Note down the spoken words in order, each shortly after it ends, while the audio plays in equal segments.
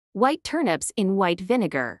White turnips in white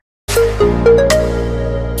vinegar.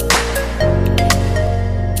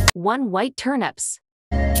 1 white turnips.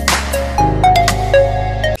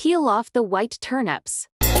 Peel off the white turnips.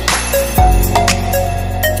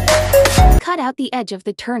 Cut out the edge of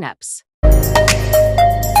the turnips.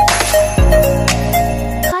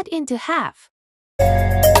 Cut into half.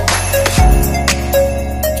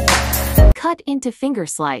 Cut into finger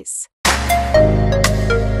slice.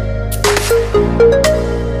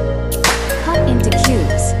 Cut into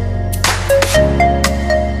cubes.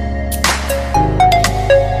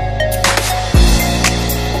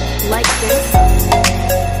 Like this.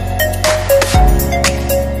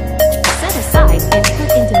 Set aside and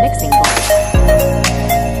put into mixing bowl.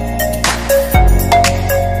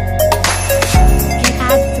 Can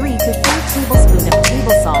add 3 to 4 tablespoons of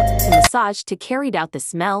table salt to massage to carry out the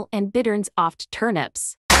smell and bitterness of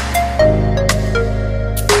turnips.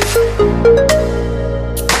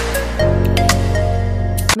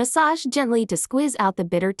 Massage gently to squeeze out the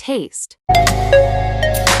bitter taste.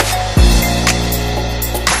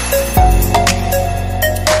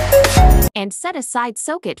 And set aside.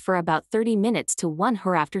 Soak it for about 30 minutes to 1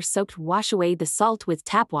 hour. After soaked, wash away the salt with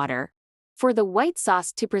tap water. For the white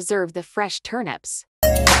sauce to preserve the fresh turnips.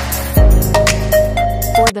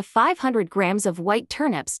 For the 500 grams of white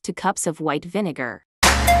turnips, 2 cups of white vinegar.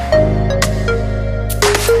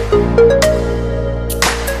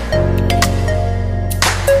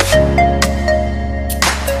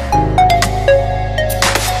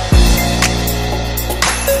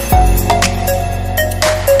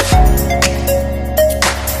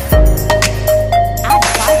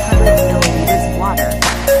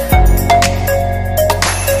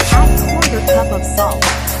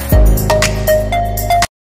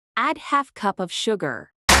 Add ½ cup of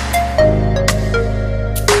sugar. Add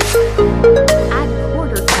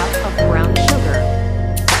 ¼ cup of brown sugar.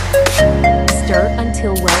 Stir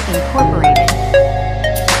until well incorporated.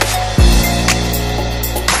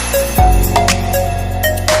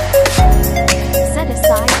 Set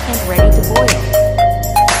aside and ready to boil.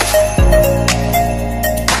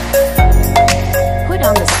 Put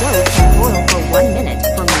on the stove and boil for 1 minute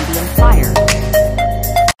for medium fire.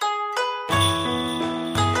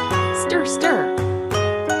 Stir.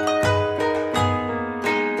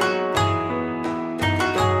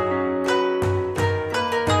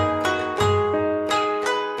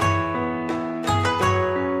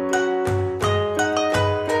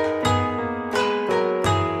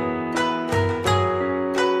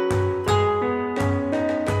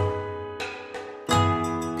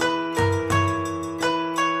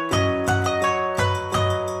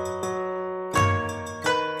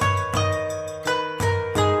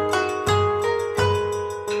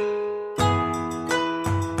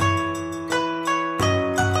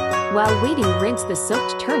 While waiting, rinse the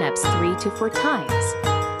soaked turnips 3 to 4 times.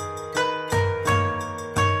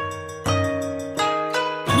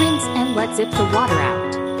 Rinse and let zip the water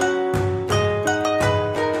out.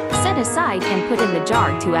 Set aside and put in the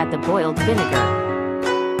jar to add the boiled vinegar.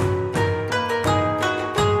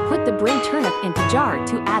 Put the brain turnip into jar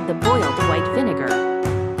to add the boiled white vinegar.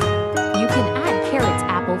 You can add carrots,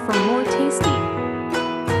 apple for more tasty.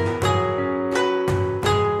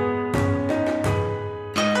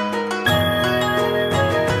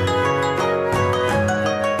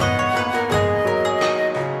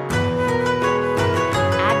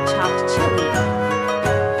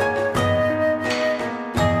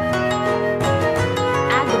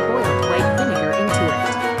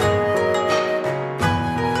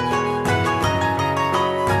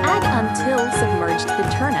 Submerged the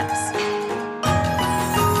turnips.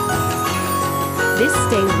 This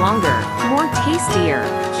stay longer, more tastier.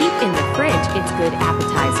 Keep in the fridge, it's good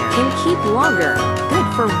appetizer. Can keep longer, good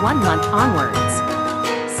for 1 month onwards.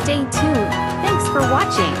 Stay tuned. Thanks for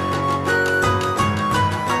watching.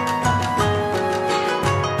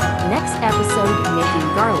 Next episode, making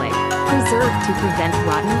garlic preserved to prevent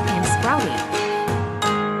rotten and sprouting.